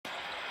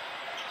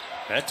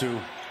Betu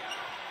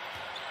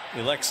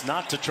elects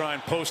not to try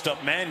and post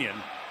up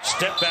Mannion.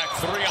 Step back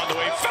three on the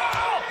way.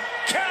 Foul!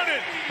 Count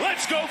it!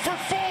 Let's go for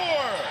 4!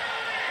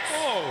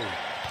 Oh,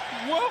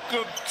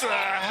 welcome to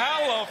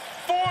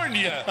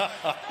California,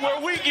 where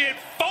we get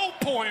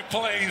 4-point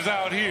plays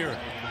out here.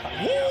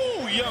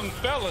 Woo, young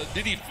fella.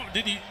 Did he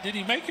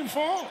make him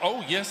fall?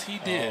 Oh, yes, he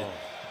did.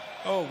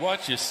 Oh,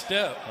 watch your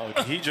step. Oh,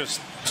 he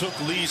just took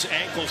Lee's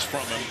ankles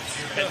from him,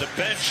 and the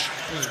bench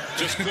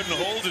just couldn't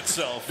hold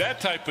itself. That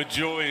type of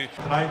joy.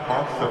 Tonight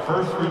marks the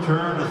first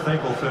return to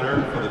Staples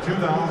Center for the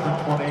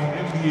 2020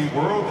 NBA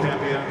World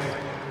Champions,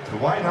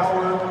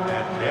 Dwighthoward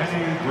and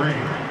Danny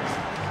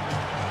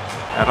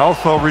And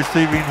also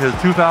receiving his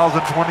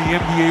 2020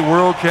 NBA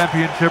World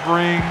Championship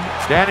ring,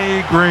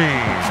 Danny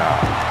Green.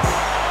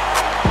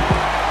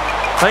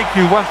 Thank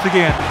you once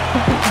again.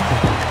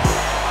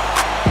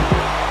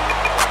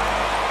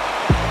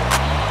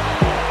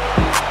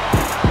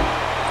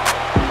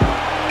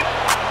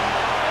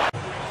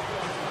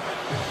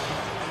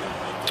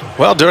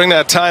 Well, during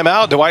that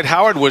timeout,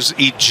 Dwighthoward was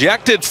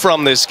ejected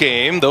from this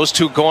game. Those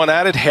two going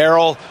at it,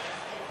 Harrell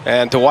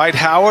and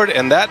Dwighthoward,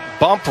 and that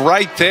bump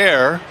right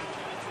there,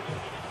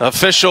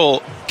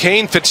 official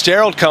Kane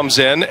Fitzgerald comes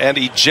in and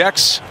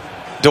ejects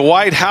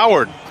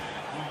Dwighthoward.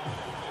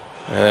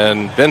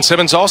 And Ben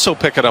Simmons also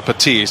picking up a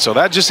tee. So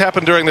that just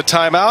happened during the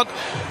timeout.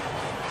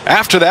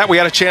 After that, we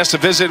had a chance to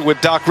visit with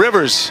Doc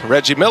Rivers,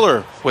 Reggie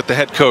Miller, with the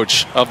head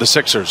coach of the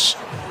Sixers.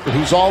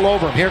 Who's all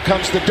over him. Here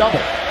comes the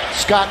double.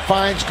 Scott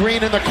finds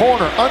Green in the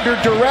corner. Under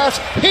duress.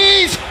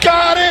 He's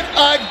got it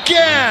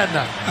again.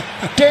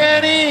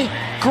 Danny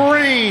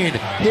Green.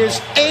 His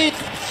 8th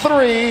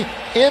three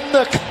in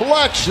the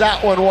clutch,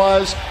 that one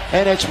was.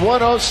 And it's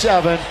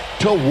 107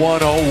 to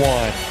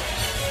 101.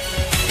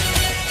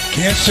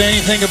 Can't say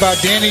anything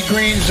about Danny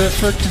Green's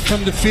effort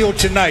from the field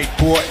tonight.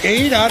 For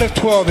 8 out of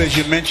 12, as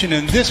you mentioned,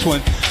 and this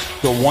one,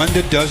 the one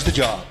that does the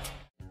job.